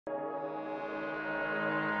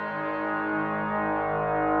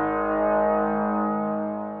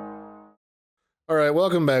Alright,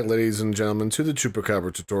 welcome back, ladies and gentlemen, to the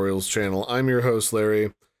Chupacabra Tutorials channel. I'm your host,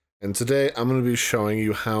 Larry, and today I'm going to be showing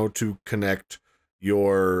you how to connect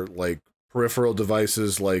your, peripheral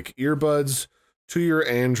devices like earbuds to your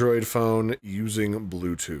Android phone using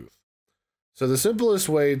Bluetooth. So the simplest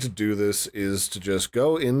way to do this is to just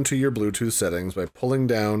go into your Bluetooth settings by pulling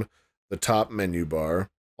down the top menu bar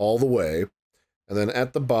all the way, and then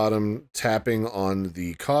at the bottom, tapping on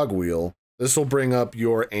the cogwheel. This will bring up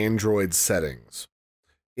your Android settings.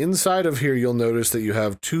 Inside of here, you'll notice that you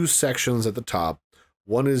have two sections at the top.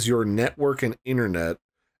 One is your network and internet,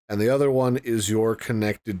 and the other one is your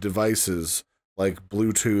connected devices, like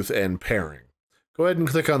Bluetooth and pairing. Go ahead and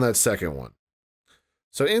click on that second one.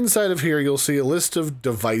 So inside of here, you'll see a list of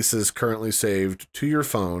devices currently saved to your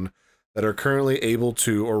phone that are currently able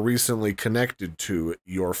to or recently connected to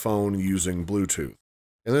your phone using Bluetooth.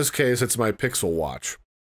 In this case, it's my Pixel Watch.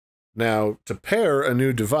 Now, to pair a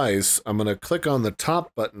new device, I'm going to click on the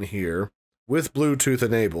top button here with Bluetooth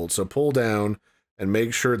enabled. So pull down and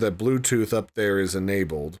make sure that Bluetooth up there is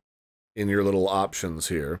enabled in your little options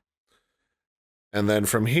here. And then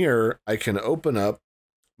from here, I can open up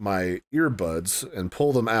my earbuds and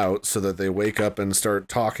pull them out so that they wake up and start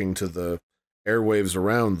talking to the airwaves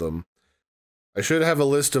around them. I should have a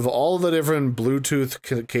list of all the different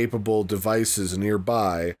Bluetooth-capable devices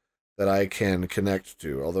nearby that I can connect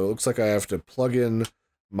to, although it looks like I have to plug in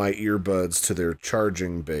my earbuds to their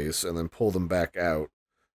charging base and then pull them back out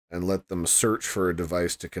and let them search for a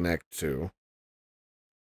device to connect to.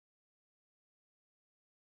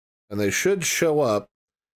 And they should show up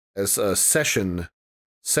as a sesh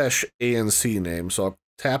ANC name, so I'll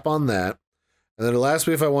tap on that, and then it'll ask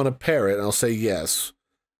me if I want to pair it, and I'll say yes.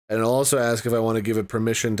 And it'll also ask if I want to give it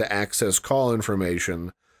permission to access call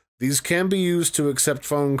information. These can be used to accept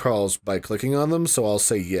phone calls by clicking on them, so I'll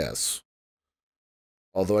say yes.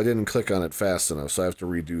 Although I didn't click on it fast enough, so I have to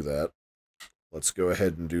redo that. Let's go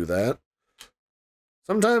ahead and do that.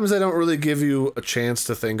 Sometimes they don't really give you a chance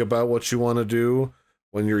to think about what you want to do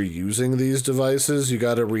when you're using these devices. You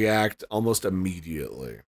got to react almost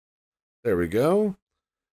immediately. There we go.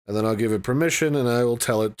 And then I'll give it permission, and I will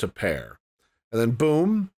tell it to pair. And then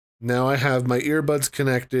boom, now I have my earbuds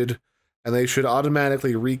connected, and they should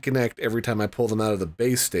automatically reconnect every time I pull them out of the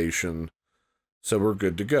base station, so we're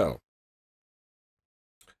good to go.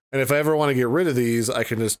 And if I ever want to get rid of these, I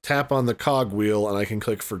can just tap on the cogwheel and I can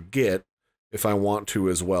click forget if I want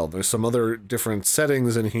to as well. There's some other different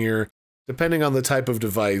settings in here, depending on the type of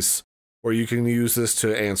device, where you can use this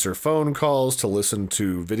to answer phone calls, to listen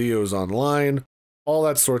to videos online. All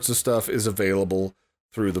that sorts of stuff is available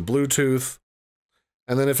through the Bluetooth.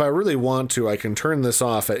 And then if I really want to, I can turn this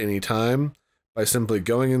off at any time by simply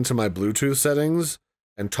going into my Bluetooth settings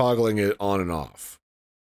and toggling it on and off,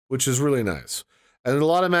 which is really nice. And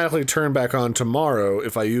it'll automatically turn back on tomorrow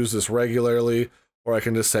if I use this regularly, or I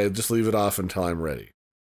can just say, just leave it off until I'm ready.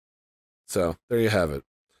 So, there you have it.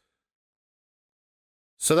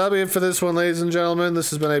 So that'll be it for this one, ladies and gentlemen. This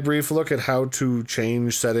has been a brief look at how to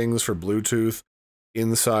change settings for Bluetooth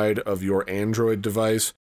inside of your Android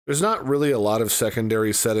device. There's not really a lot of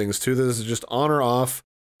secondary settings to this. It's just on or off,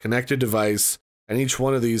 connected device, and each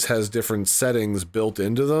one of these has different settings built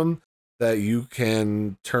into them that you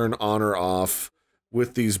can turn on or off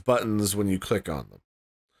with these buttons when you click on them.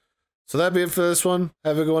 So that'd be it for this one.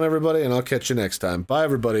 Have a good one, everybody, and I'll catch you next time. Bye,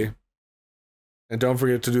 everybody. And don't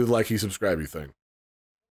forget to do the likey, subscribey thing.